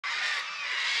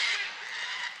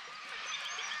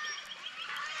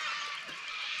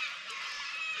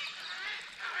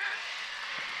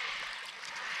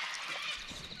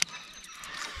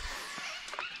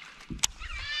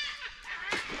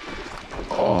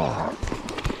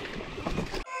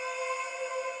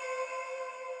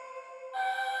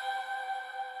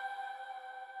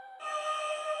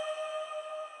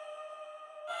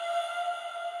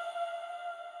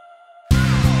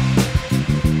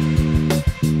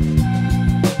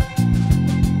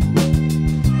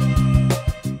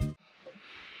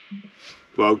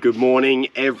Well, good morning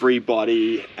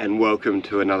everybody and welcome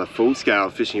to another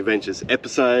full-scale Fishing Adventures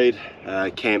episode.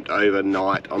 Camped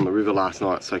overnight on the river last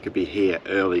night so I could be here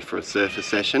early for a surfer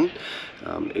session.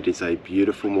 It is a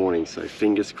beautiful morning, so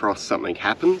fingers crossed something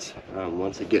happens.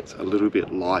 Once it gets a little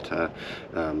bit lighter,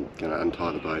 I'm going to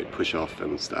untie the boat, push off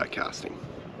and start casting.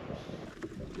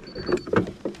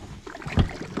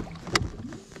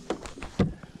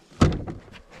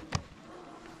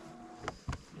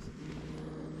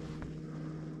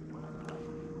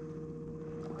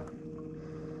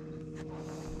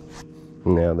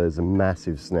 Now there's a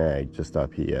massive snag just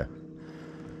up here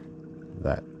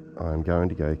that I'm going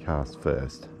to go cast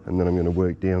first, and then I'm going to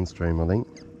work downstream, I think.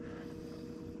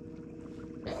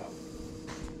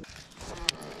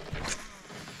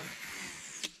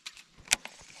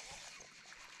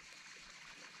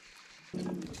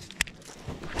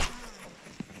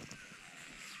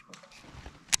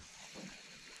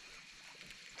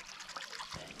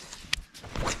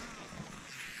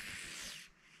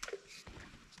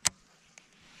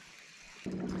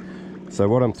 So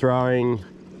what I'm throwing,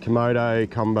 Komodo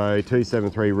combo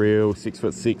 273 reel,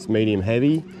 6'6" medium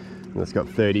heavy, and it's got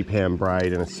 30-pound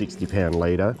braid and a 60-pound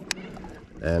leader.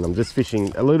 And I'm just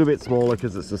fishing a little bit smaller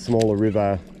because it's a smaller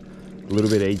river, a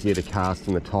little bit easier to cast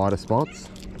in the tighter spots.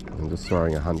 I'm just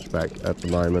throwing a hunchback at the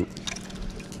moment.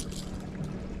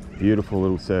 Beautiful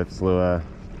little surface lure,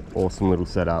 awesome little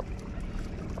setup.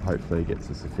 Hopefully it gets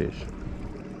us a fish.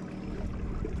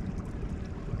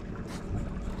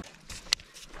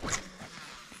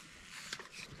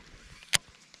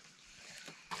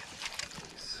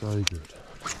 So good.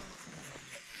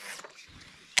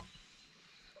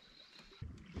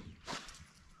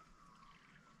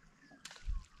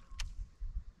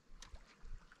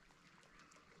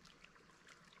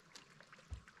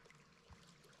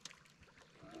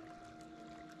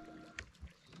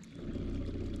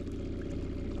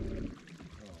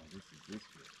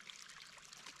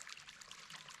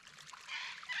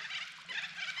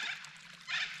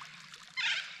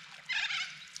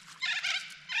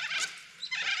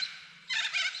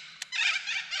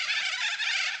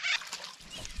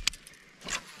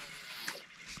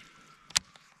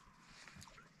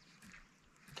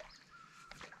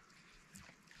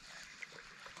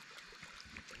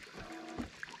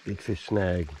 Big fish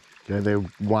snag. Go there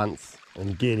once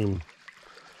and get him.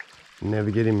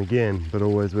 Never get him again, but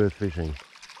always worth fishing.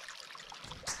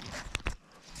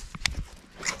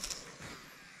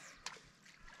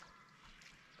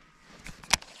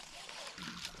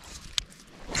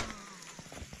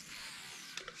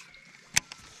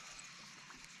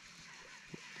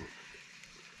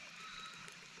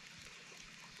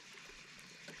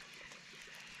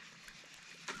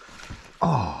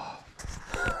 Oh!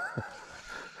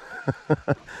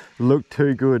 Looked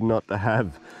too good not to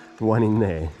have one in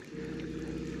there.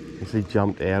 Actually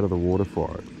jumped out of the water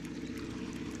for it.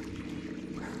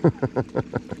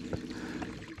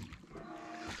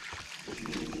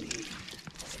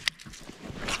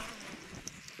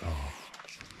 Oh.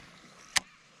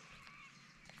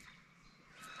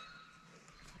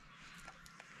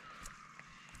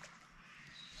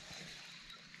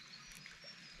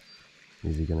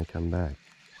 Is he going to come back?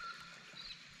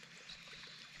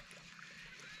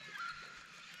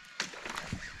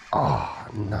 Oh,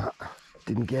 no,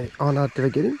 didn't get it. Oh no, did I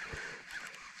get him?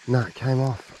 No, it came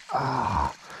off.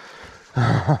 Ah.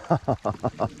 Oh.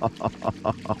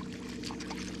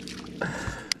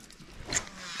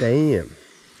 Damn.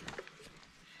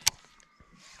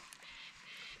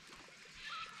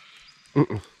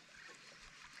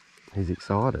 He's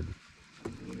excited.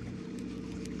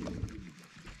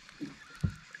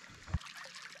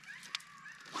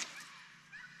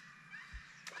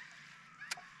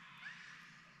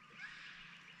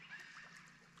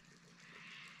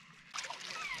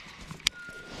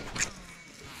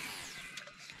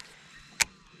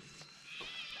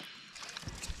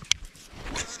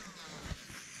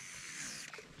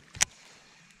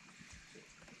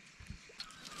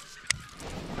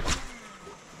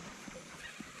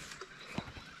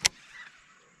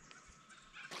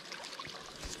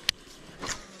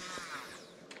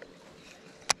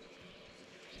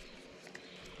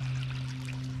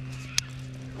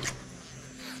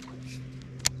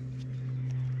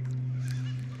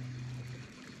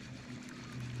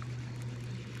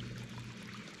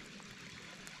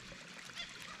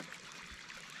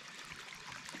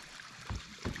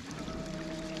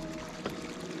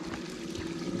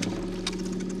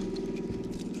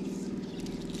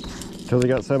 Because I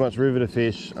got so much river to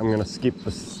fish, I'm going to skip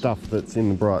the stuff that's in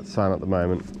the bright sun at the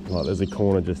moment. Like there's a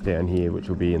corner just down here which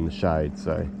will be in the shade,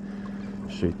 so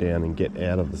shoot down and get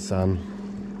out of the sun.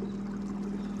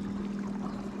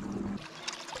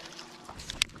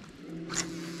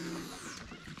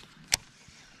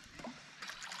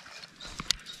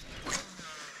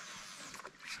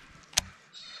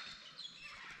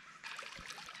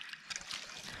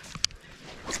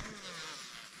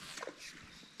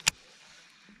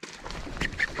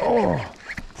 Oh,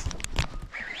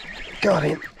 got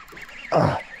him.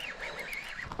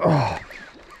 Oh,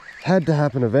 had to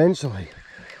happen eventually.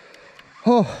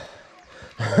 Oh,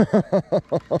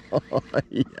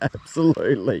 he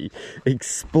absolutely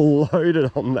exploded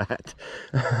on that.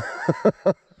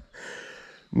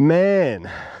 Man,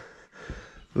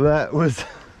 that was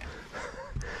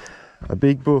a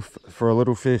big boof for a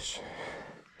little fish.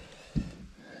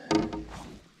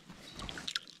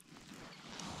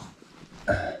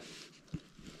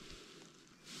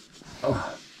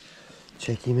 Oh,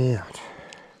 check him out.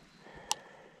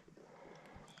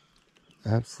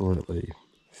 Absolutely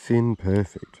fin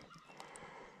perfect.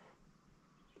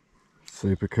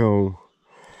 Super cool.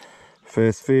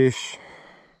 First fish.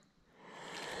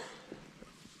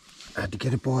 Had to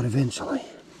get a bite eventually.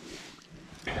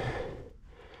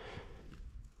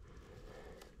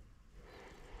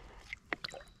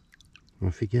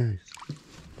 Off he goes.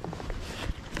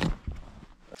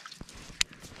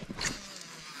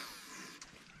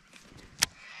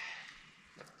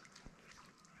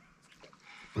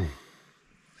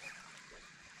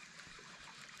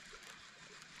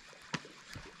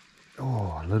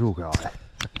 Oh, a little guy.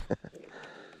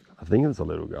 I think it was a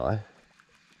little guy.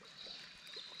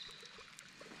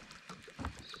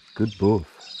 Good boof.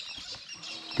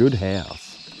 Good house.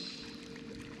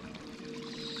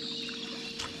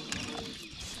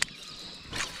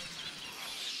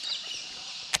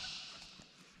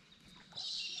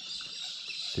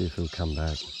 See if he'll come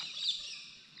back.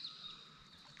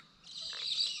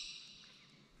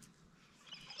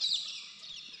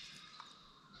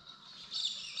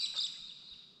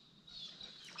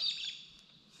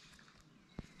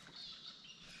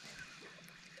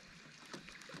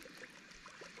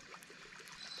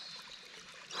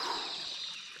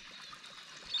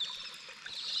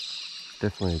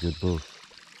 Definitely a good boof.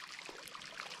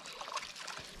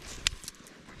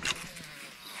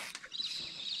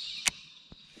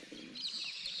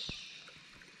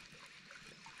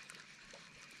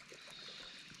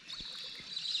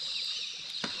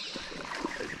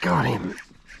 Got him.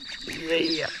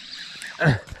 Yeah.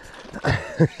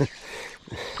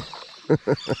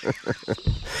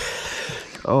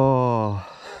 Oh,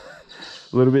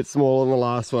 a little bit smaller than the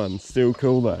last one. Still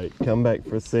cool though. Come back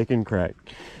for a second crack.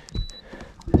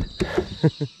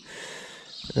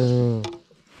 Oh.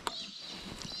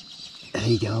 How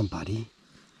you going, buddy?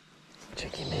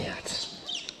 Check him out.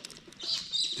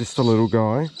 Just a little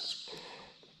guy,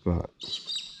 but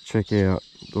check out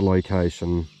the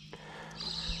location.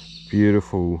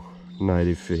 Beautiful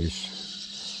native fish.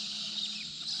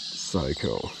 So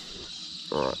cool.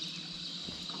 All right,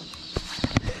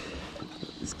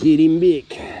 let's get him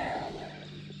back.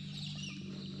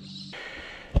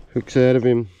 Hooks out of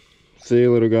him. See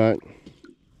you, little guy.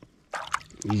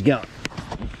 He's gone.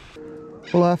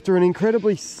 Well, after an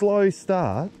incredibly slow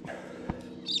start,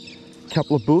 a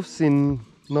couple of boofs in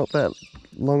not that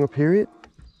long a period.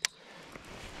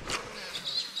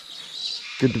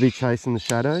 Good to be chasing the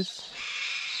shadows.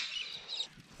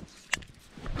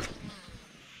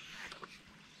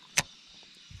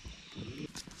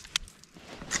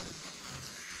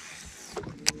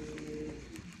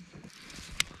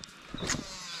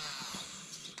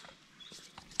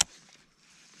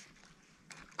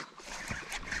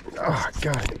 Oh,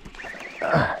 got it.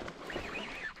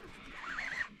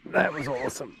 That was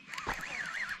awesome.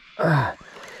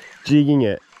 Jigging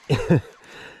it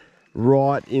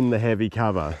right in the heavy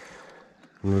cover.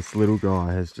 And this little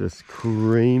guy has just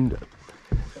creamed it.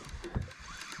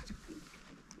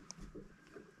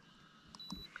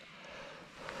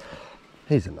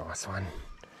 He's a nice one.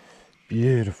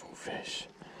 Beautiful fish.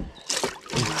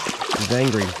 He's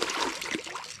angry.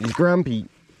 He's grumpy.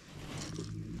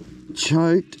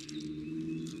 Choked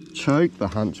the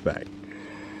hunchback.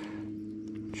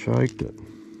 Choked it.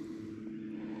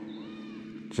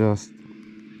 Just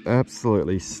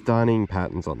absolutely stunning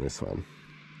patterns on this one.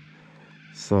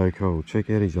 So cool.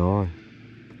 Check out his eye.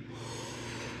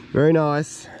 Very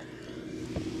nice.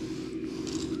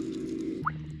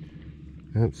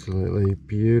 Absolutely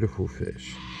beautiful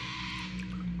fish.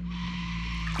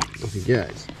 Off he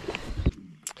goes.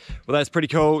 Well, that's pretty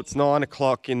cool. It's 9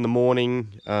 o'clock in the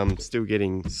morning. Still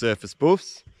getting surface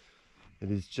boofs. It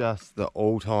is just the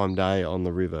all-time day on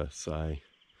the river, so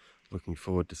looking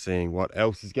forward to seeing what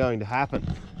else is going to happen.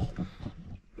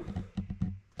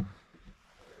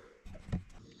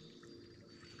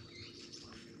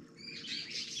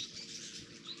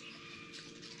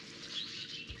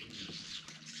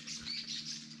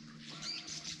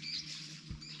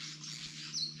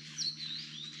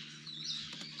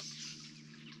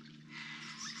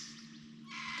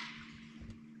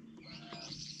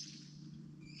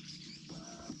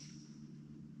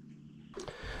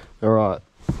 All right,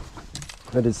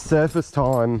 it is surface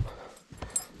time,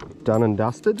 done and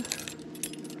dusted.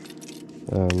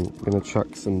 I'm going to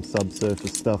chuck some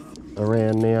subsurface stuff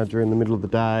around now during the middle of the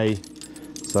day.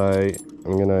 So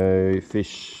I'm going to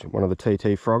fish one of the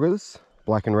TT froggers,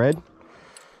 black and red,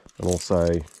 and also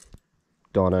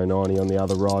Dino 90 on the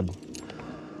other rod.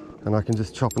 And I can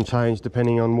just chop and change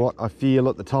depending on what I feel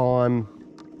at the time,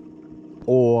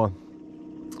 or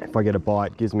if I get a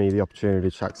bite, gives me the opportunity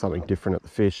to chuck something different at the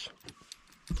fish.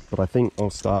 But I think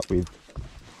I'll start with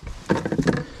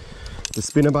the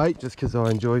spinnerbait, just because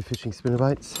I enjoy fishing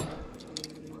spinnerbaits.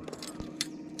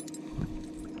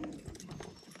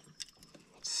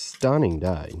 Stunning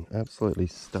day, absolutely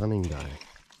stunning day.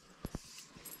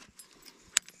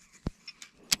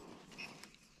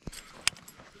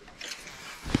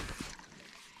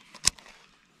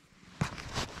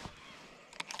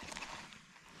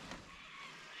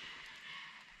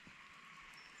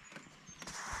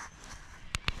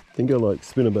 I think I like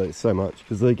spinnerbaits so much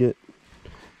because they get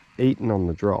eaten on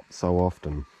the drop so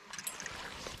often.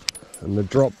 And the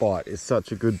drop bite is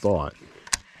such a good bite.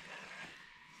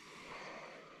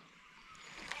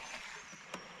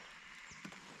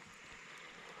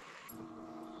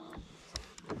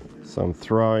 So I'm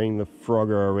throwing the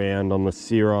frogger around on the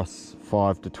Cirrus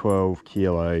 5 to 12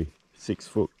 kilo, 6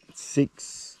 foot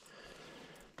 6.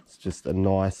 It's just a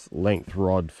nice length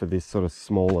rod for this sort of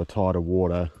smaller, tighter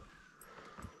water,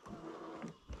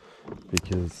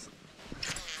 because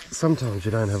sometimes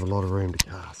you don't have a lot of room to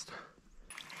cast.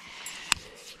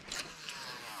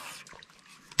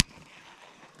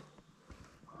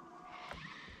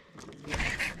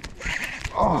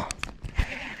 Oh,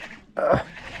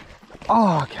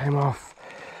 oh, came off.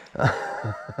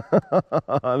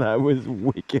 That was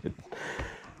wicked.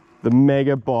 The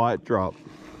mega bite drop.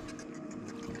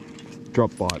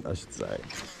 Drop bite, I should say.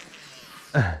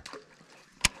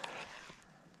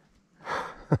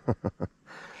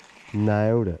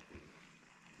 Nailed it.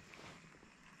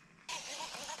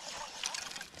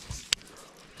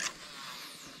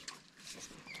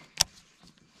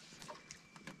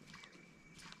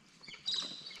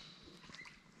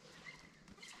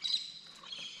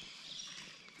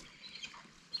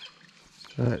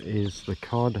 That is the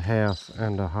cod house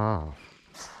and a half.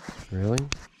 Really?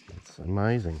 It's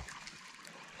amazing.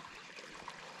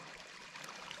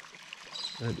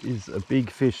 That is a big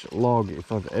fish log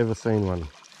if I've ever seen one.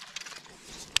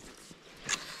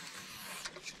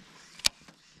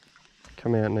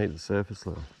 Come out and eat the surface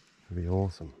lure. It'd be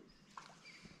awesome.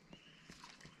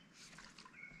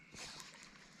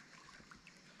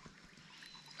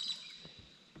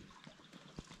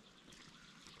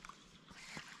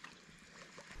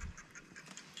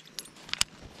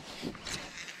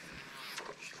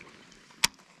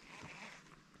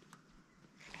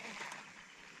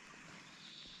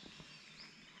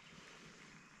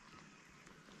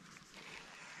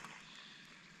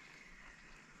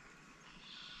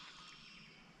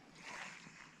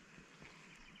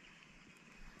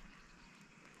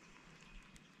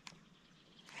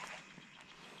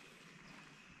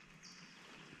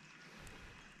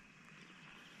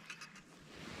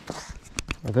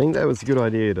 I think that was a good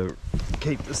idea to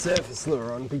keep the surface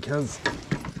lure on, because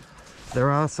there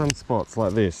are some spots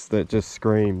like this that just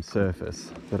scream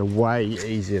surface, that are way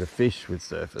easier to fish with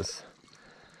surface.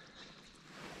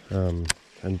 And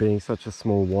being such a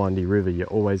small windy river, you're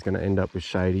always going to end up with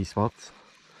shady spots.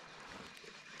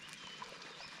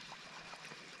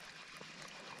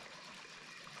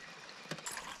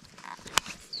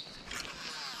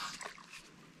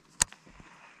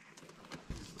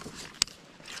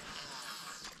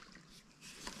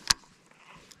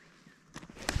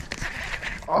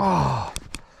 Oh,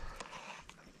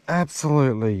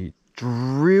 absolutely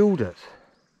drilled it.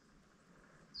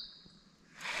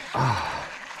 Ah,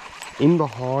 in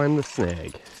behind the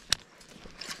snag.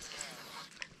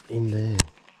 In there.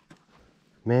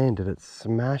 Man, did it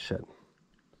smash it.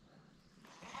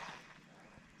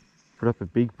 Put up a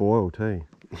big boil too.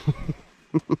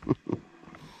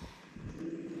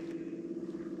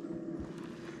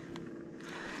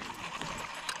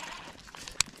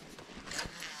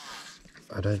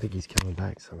 I don't think he's coming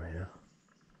back somehow.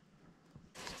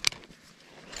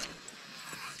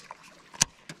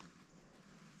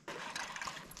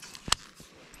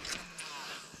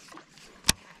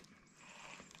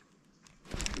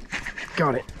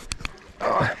 Got it.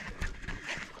 Oh.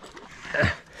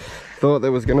 Thought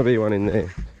there was going to be one in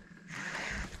there.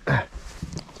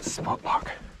 Spot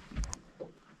lock.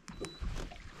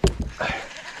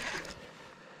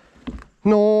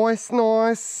 Nice,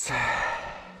 nice.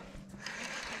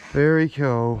 Very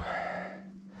cool.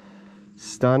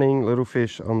 Stunning little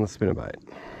fish on the spinnerbait.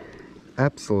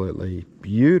 Absolutely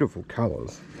beautiful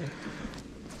colours.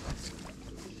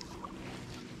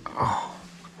 Oh,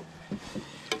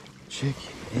 check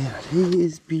him out. He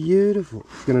is beautiful.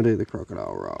 He's going to do the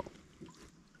crocodile roll.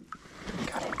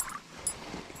 Got him.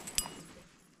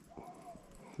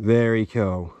 Very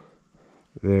cool.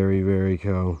 Very, very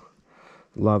cool.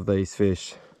 Love these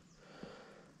fish.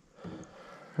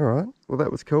 Alright, well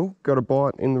that was cool. Got a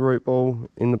bite in the root ball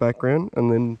in the background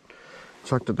and then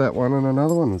chucked at that one and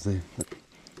another one was there.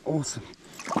 Awesome.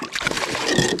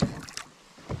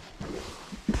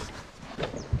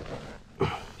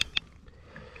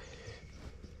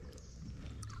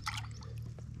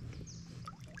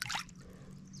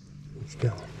 Let's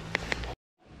go.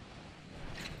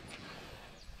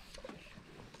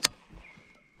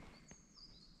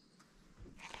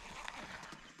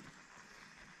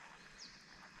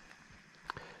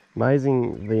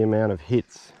 Amazing the amount of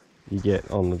hits you get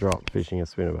on the drop fishing a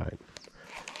spinnerbait.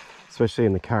 Especially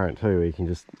in the current too, where you can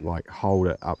just like hold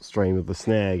it upstream of the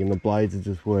snag and the blades are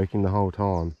just working the whole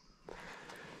time.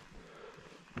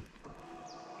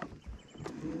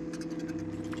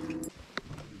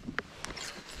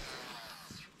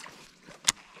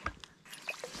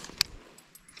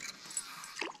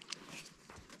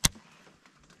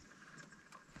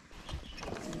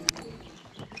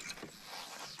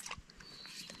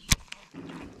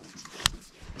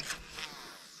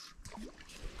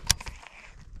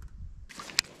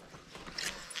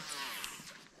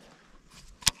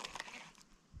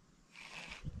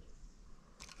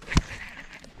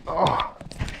 Oh,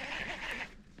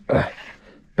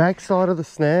 backside of the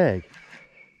snag.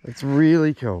 It's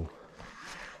really cool.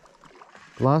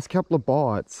 Last couple of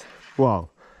bites,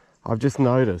 well, I've just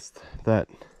noticed that,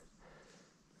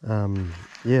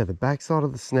 yeah, the backside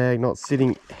of the snag not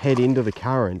sitting head into the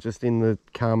current, just in the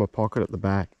calmer pocket at the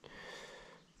back.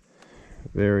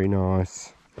 Very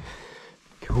nice.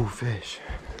 Cool fish.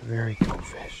 Very cool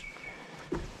fish.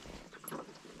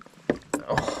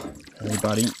 Oh, hey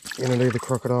buddy, you gonna do the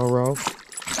crocodile roll?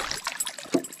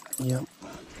 Yep.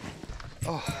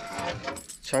 Oh,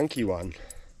 chunky one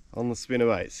on the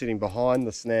spinnerbait, sitting behind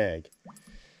the snag.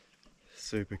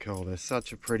 Super cool. They're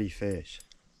such a pretty fish.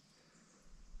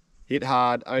 Hit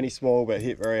hard, only small, but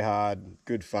hit very hard.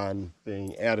 Good fun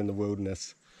being out in the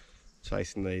wilderness,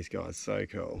 chasing these guys. So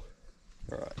cool.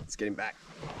 All right, let's get him back.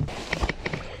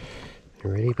 You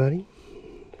ready, buddy?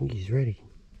 I think he's ready.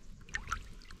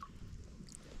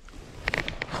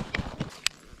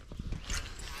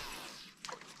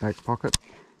 Back pocket.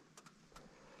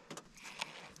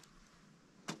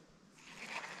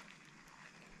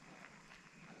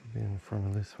 Be in front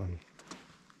of this one.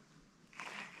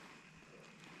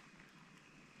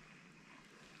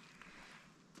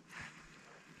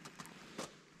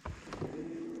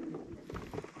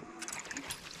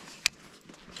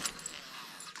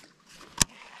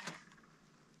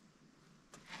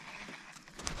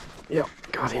 Yep,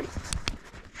 got him.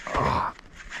 Oh,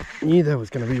 knew there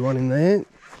was going to be one in there.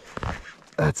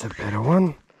 That's a better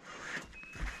one.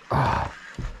 Oh,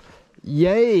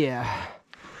 yeah.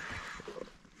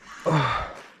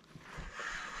 Oh.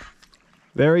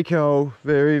 Very cool.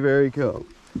 Very, very cool.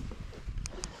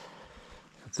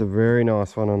 That's a very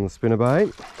nice one on the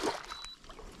spinnerbait.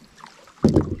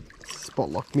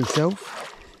 Spot locked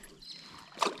myself.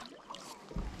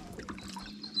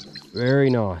 Very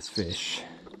nice fish.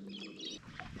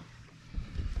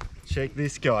 Check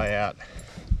this guy out.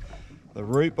 The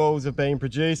root balls have been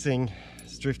producing.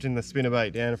 It's drifting the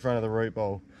spinnerbait down in front of the root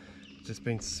ball. Just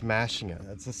been smashing it.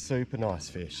 It's a super nice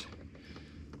fish.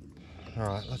 All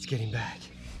right, let's get him back.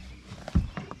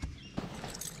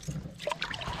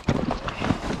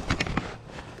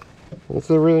 It's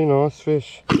a really nice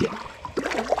fish.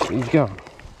 He's gone.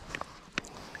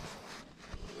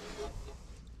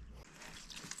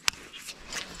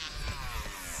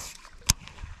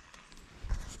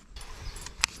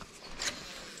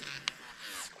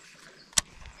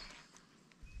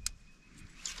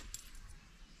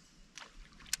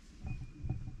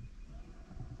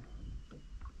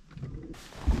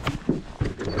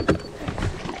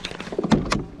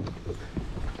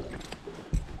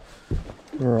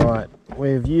 Right,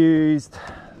 we've used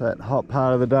that hot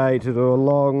part of the day to do a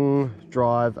long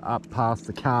drive up past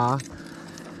the car.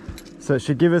 So it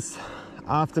should give us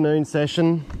afternoon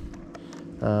session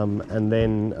and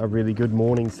then a really good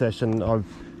morning session. I've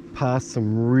passed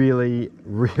some really,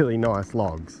 really nice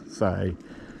logs. So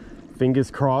fingers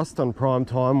crossed on prime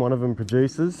time one of them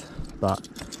produces. But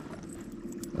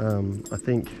I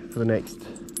think for the next,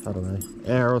 I don't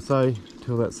know, hour or so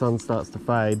till that sun starts to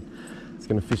fade, it's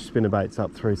going to fish spinnerbaits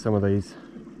up through some of these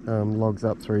logs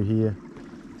up through here.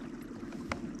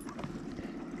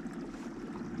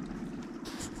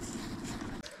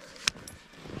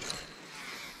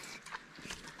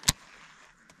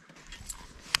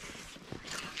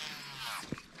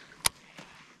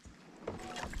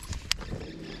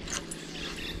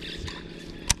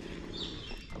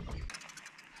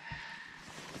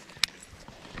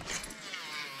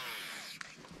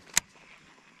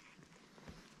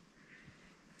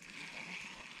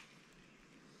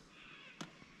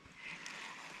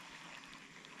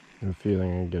 I have a feeling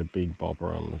I'm going to get a big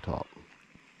bobber on the top.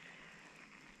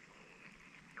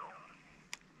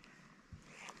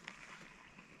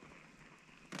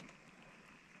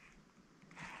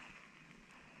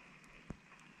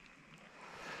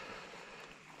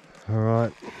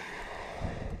 Alright,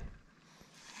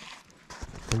 I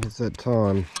think it's that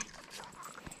time.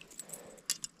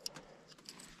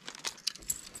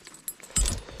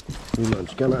 Pretty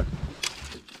much gonna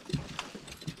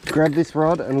grab this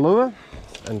rod and lure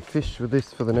and fish with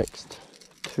this for the next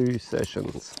 2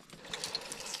 sessions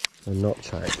and not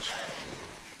change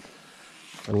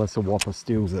unless a whopper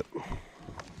steals it.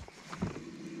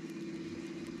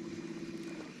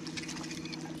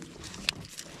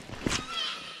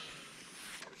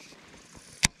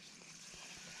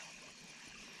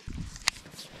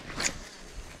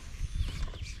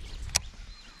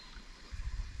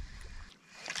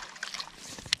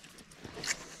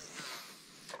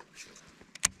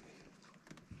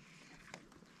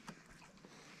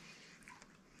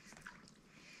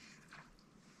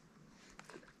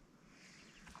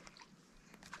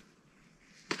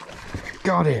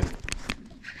 Got him.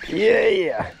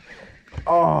 Yeah.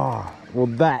 Oh, well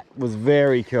that was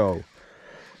very cool.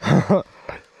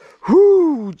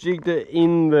 Whoo, jigged it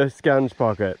in the sponge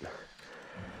pocket.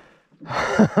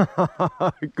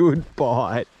 Good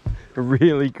bite. A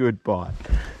really good bite.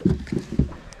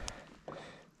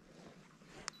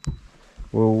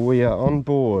 Well, we are on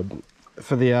board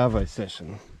for the Arvo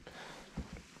session.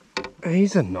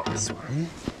 He's a nice one.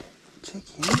 Check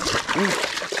him.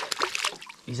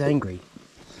 He's angry.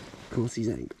 Of course he's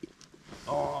angry.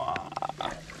 Oh,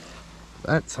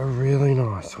 that's a really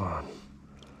nice one.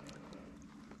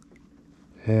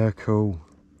 How cool.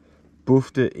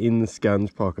 Boofed it in the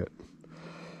sponge pocket.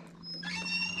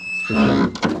 It's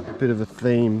become a bit of a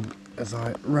theme as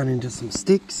I run into some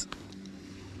sticks.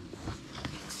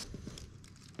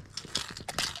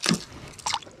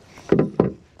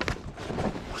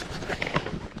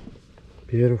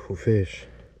 Beautiful fish.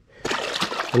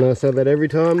 I know I say that every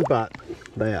time, but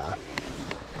they are.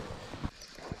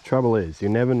 Trouble is, you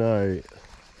never know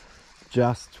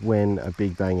just when a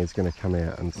big bang is going to come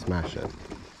out and smash it.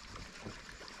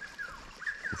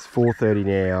 It's 4:30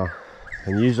 now,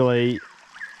 and usually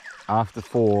after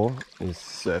 4 is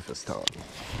surface time.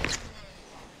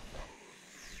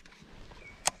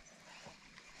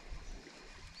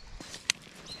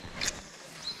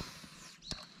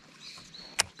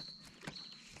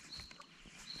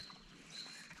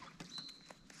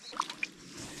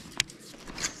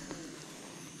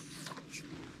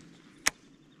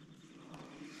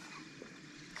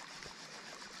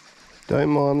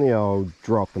 Don't mind the old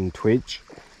drop and twitch.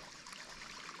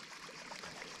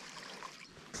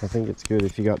 I think it's good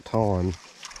if you got time,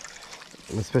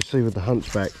 and especially with the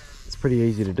hunchback, it's pretty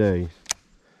easy to do.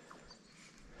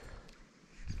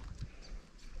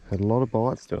 Had a lot of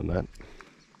bites doing that.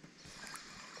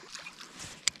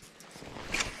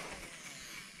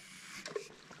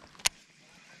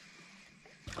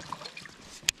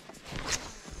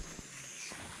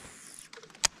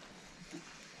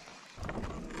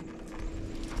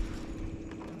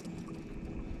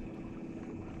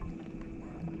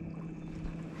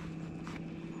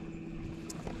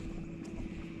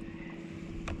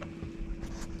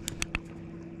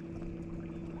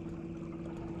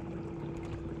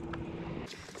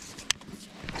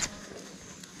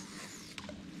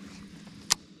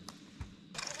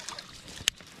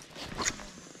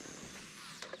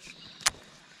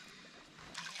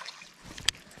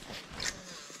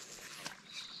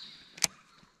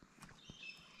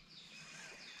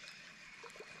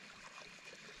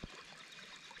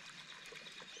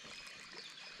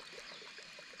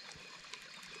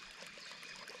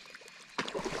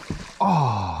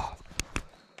 Oh,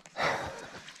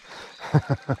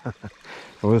 I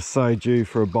was so due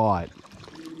for a bite.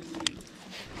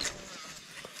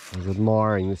 I was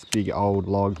admiring this big old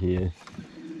log here.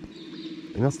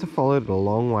 It must have followed it a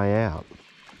long way out.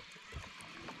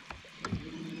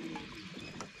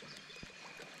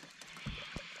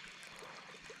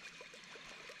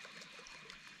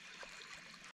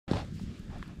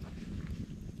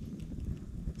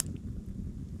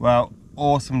 Well,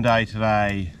 awesome day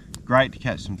today. Great to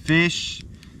catch some fish.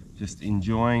 Just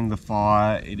enjoying the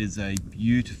fire. It is a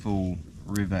beautiful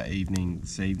river evening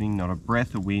this evening, not a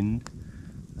breath of wind.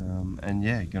 And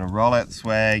yeah, gonna roll out the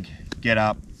swag, get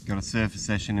up, got a surface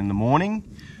session in the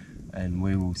morning, and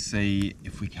we will see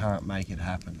if we can't make it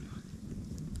happen.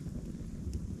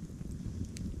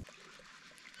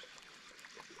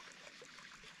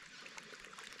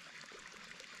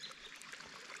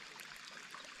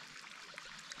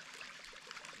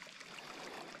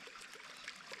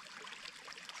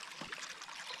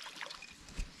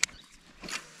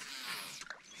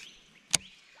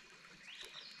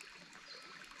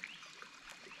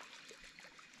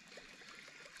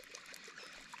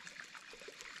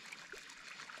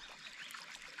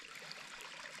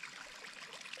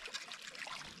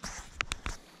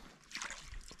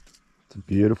 It's a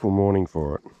beautiful morning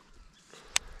for it.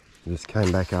 Just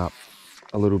came back up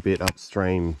a little bit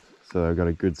upstream, so I've got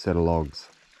a good set of logs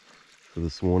for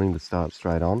this morning to start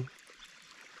straight on.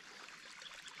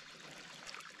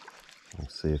 We'll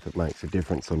see if it makes a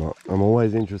difference or not. I'm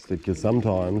always interested because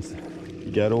sometimes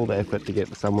you go to all the effort to get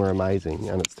to somewhere amazing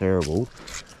and it's terrible,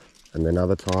 and then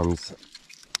other times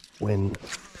when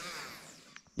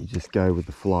you just go with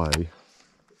the flow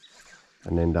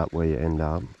and end up where you end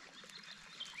up,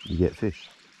 you get fish.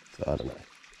 So I don't know.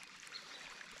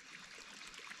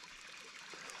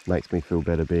 Makes me feel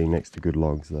better being next to good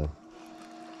logs though.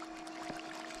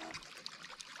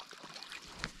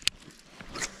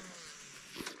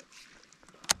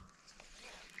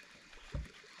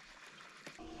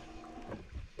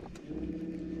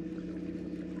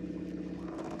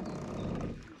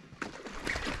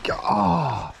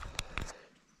 Oh,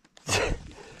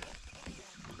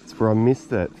 that's where I missed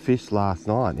that fish last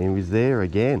night, and he was there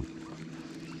again.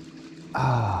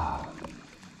 Ah,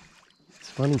 it's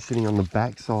funny sitting on the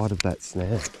back side of that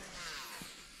snag.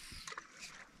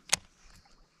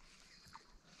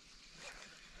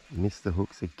 Missed the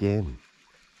hooks again.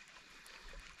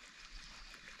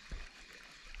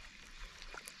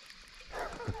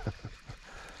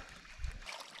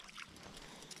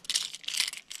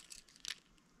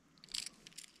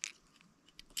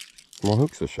 My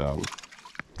hooks are sharp.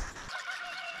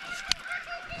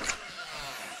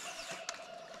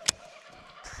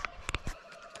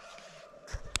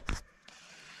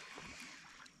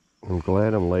 I'm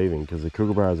glad I'm leaving because the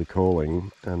kookaburras are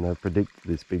calling and they predict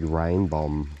this big rain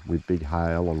bomb with big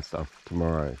hail and stuff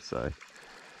tomorrow, so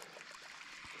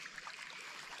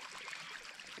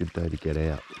good day to get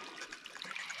out.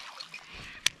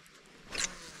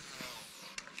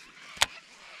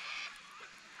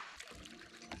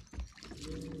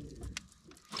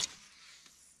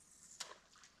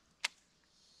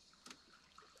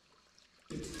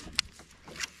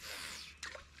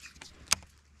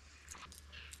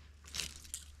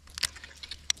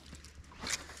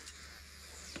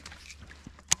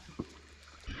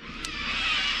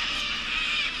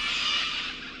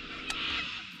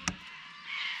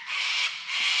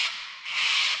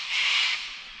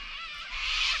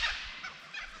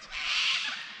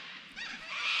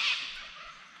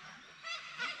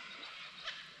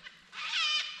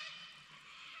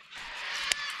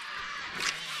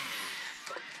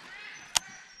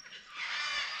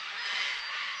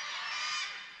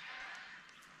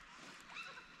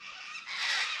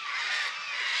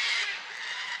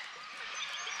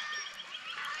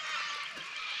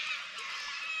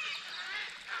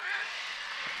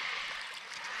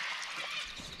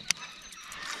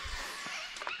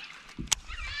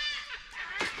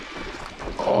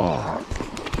 Oh,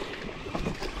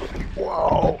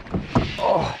 whoa,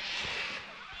 oh,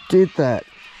 did that,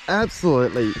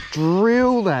 absolutely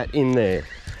drill that in there.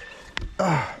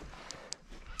 Oh,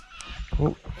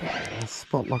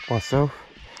 spot like myself.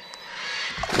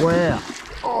 Wow,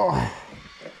 oh,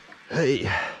 hey,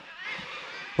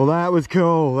 well that was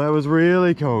cool, that was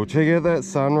really cool. Check out that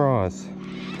sunrise,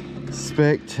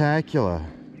 spectacular.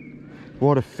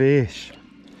 What a fish.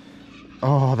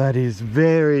 Oh, that is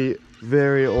very,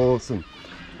 very awesome.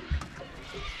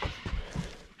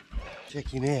 Check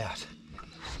him out.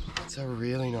 It's a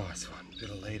really nice one. Bit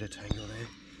of leader tangle there.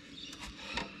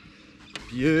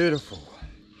 Beautiful.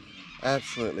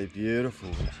 Absolutely beautiful.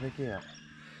 And check out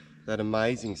that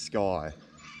amazing sky.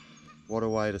 What a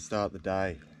way to start the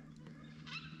day.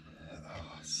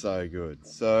 Oh, so good,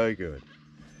 so good.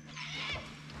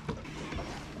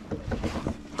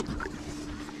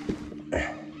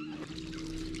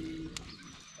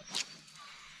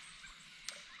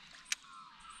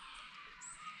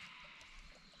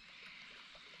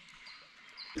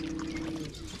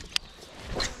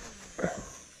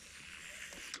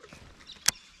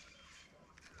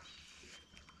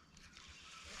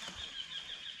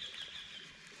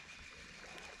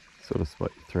 Sort of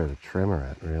spot you throw the tremor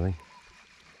at, really.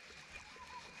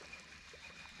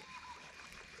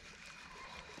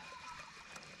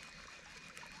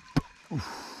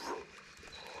 Oof.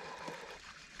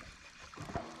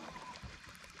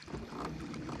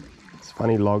 It's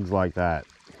funny, logs like that.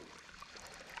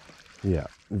 Yeah,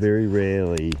 very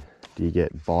rarely do you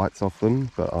get bites off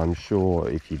them, but I'm sure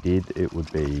if you did, it would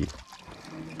be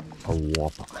a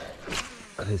whopper.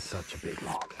 It is such a big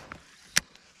log.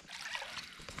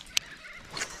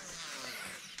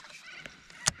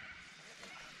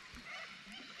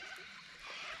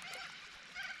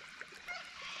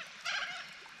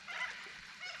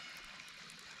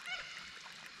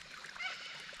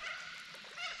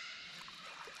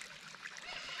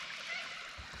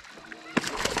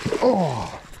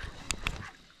 Oh,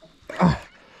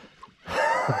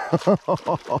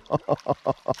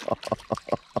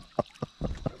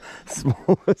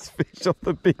 Smallest fish off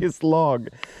the biggest log,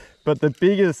 but the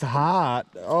biggest heart.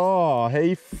 Oh,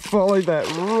 he followed that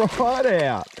right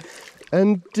out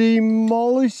and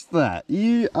demolished that.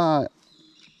 You are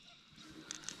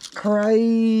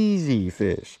crazy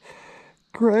fish.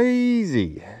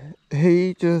 Crazy.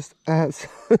 He just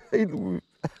absolutely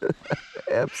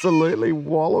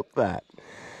walloped that.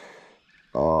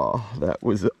 Oh, that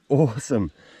was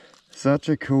awesome. Such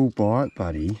a cool bite,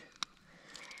 buddy.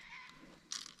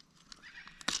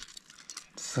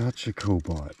 Such a cool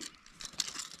bite.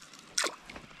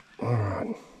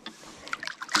 Alright.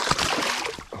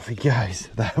 Off he goes.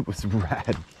 That was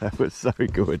rad. That was so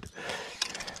good.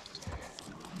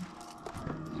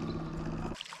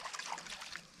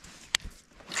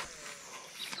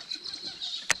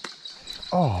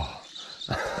 Oh,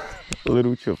 a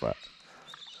little chopper.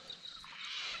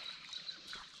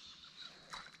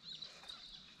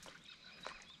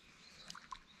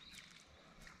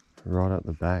 Right at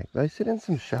the back. They sit in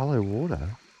some shallow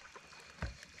water.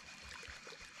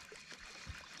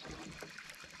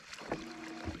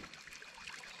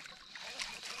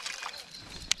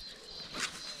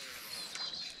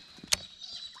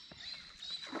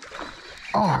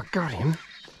 Oh, got him.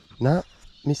 No,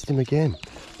 missed him again.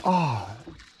 Oh,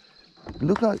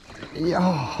 look like,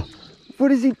 oh,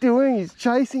 what is he doing? He's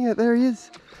chasing it. There he is.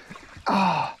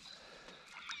 Oh,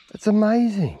 it's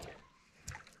amazing.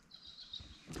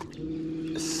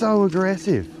 So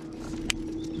aggressive.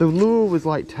 The lure was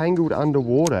like tangled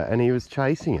underwater and he was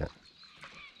chasing it.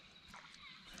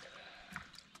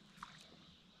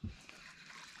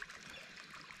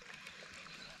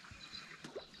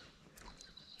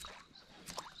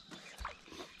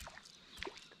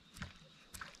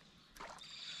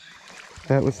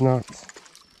 That was nuts.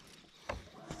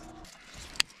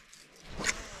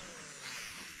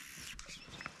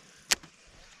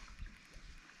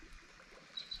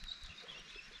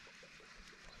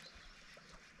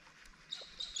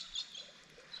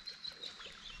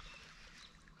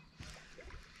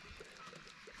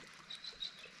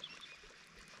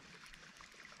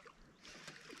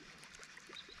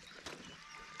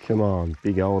 Come on,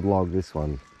 big old log, this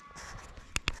one.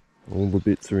 All the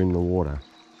bits are in the water.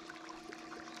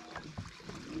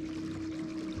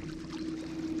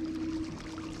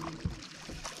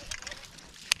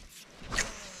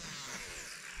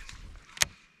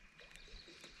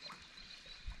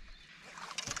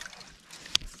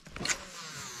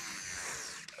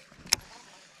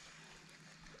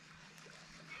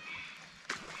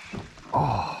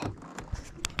 Oh,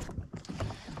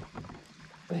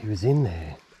 he was in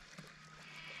there.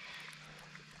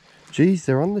 Geez,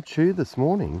 they're on the chew this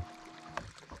morning.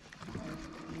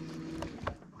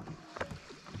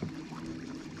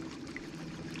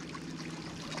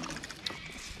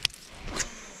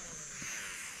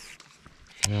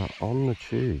 They're on the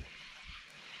chew.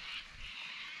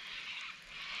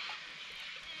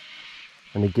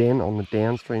 And again on the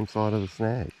downstream side of the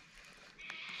snag.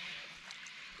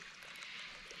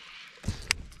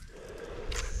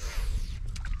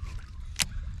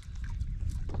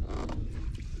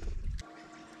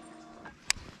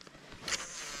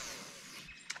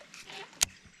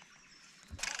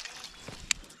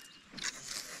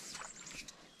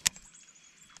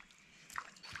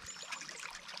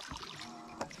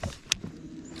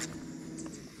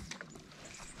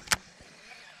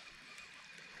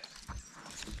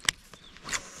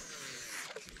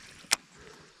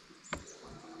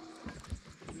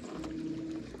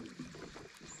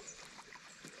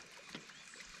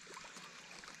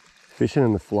 Fishing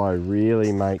in the flow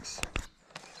really makes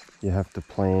you have to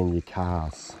plan your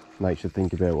casts. Makes you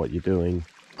think about what you're doing.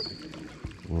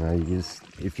 You know,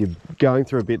 if you're going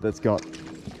through a bit that's got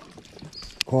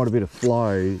quite a bit of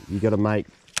flow, you got to make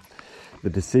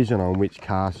the decision on which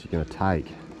cast you're going to take,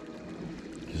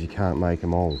 because you can't make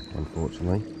them all,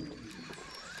 unfortunately.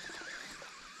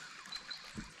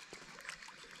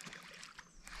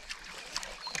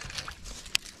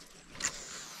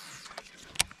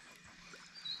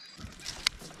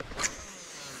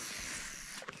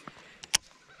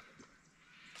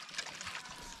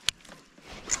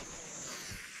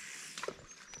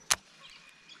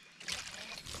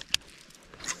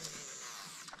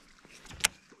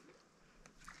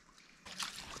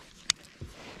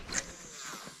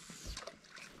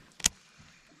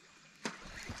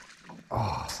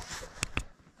 Oh,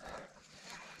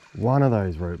 one of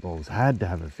those root balls had to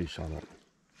have a fish on it.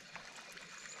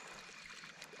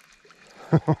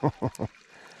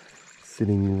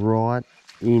 Sitting right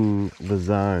in the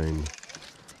zone,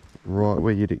 right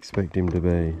where you'd expect him to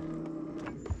be.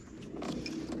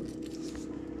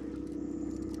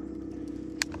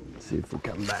 See if we'll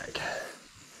come back.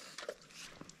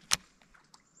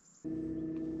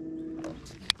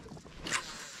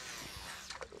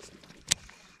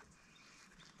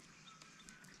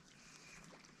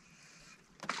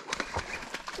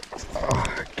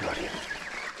 Oh, got him.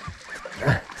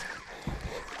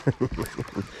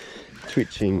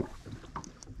 Twitching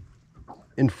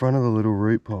in front of the little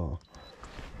root pile.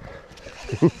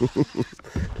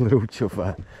 Little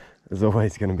chuffer. There's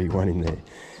always going to be one in there.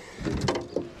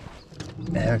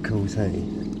 How cool's he?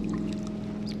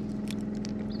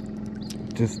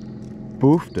 Just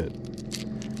boofed it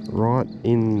right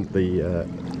in the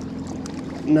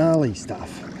gnarly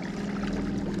stuff.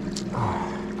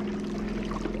 Oh,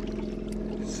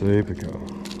 super cool.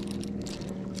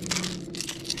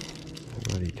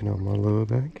 Buddy, can I have my lure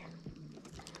back?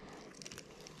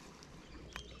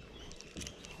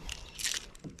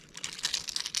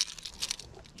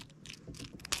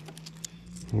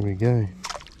 Here we go.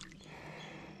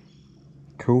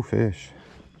 Cool fish.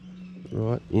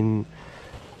 Right in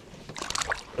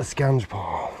the sponge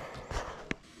pile.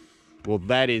 Well,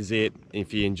 that is it.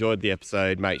 If you enjoyed the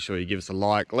episode, make sure you give us a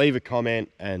like, leave a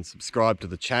comment and subscribe to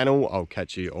the channel. I'll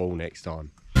catch you all next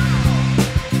time.